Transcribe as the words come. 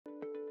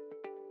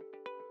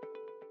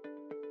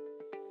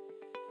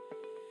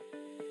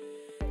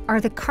Are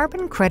the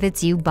carbon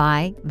credits you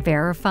buy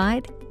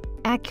verified,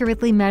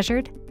 accurately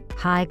measured,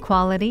 high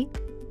quality?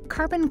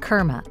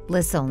 CarbonKerma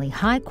lists only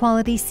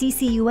high-quality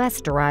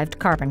CCUS-derived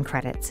carbon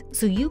credits,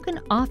 so you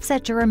can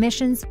offset your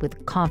emissions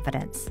with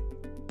confidence.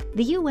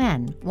 The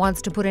UN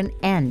wants to put an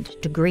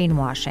end to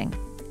greenwashing,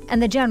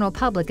 and the general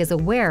public is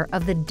aware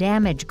of the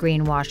damage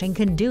greenwashing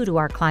can do to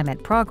our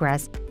climate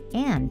progress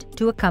and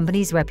to a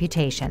company's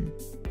reputation.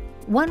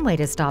 One way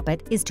to stop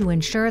it is to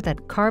ensure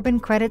that carbon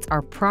credits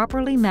are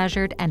properly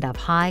measured and of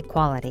high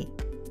quality.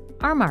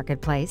 Our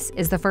marketplace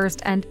is the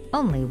first and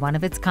only one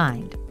of its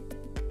kind.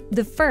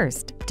 The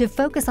first to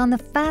focus on the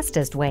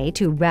fastest way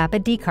to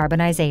rapid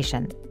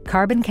decarbonization,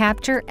 carbon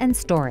capture and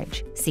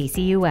storage,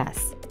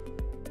 CCUS.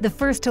 The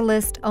first to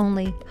list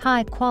only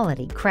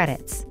high-quality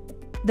credits.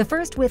 The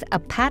first with a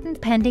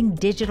patent-pending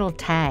digital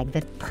tag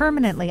that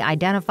permanently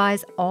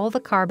identifies all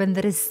the carbon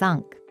that is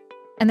sunk.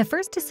 And the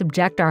first to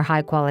subject our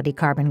high-quality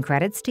carbon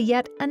credits to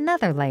yet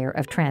another layer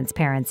of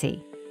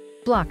transparency: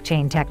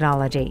 blockchain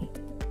technology.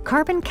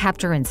 Carbon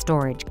capture and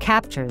storage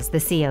captures the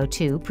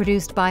CO2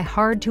 produced by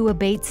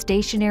hard-to-abate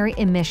stationary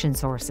emission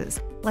sources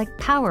like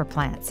power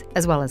plants,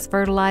 as well as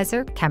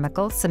fertilizer,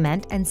 chemical,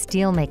 cement, and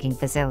steel-making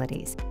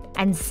facilities,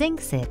 and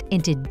sinks it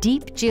into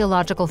deep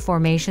geological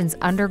formations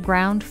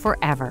underground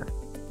forever.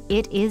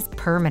 It is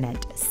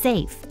permanent,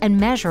 safe, and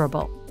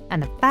measurable,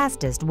 and the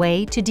fastest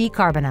way to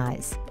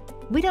decarbonize.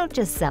 We don't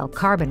just sell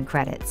carbon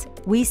credits,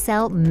 we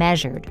sell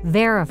measured,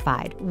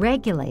 verified,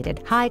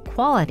 regulated,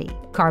 high-quality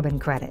carbon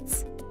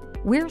credits.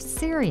 We're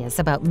serious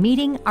about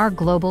meeting our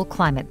global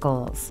climate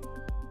goals.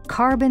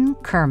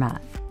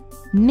 CarbonKerma,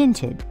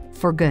 minted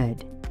for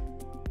good.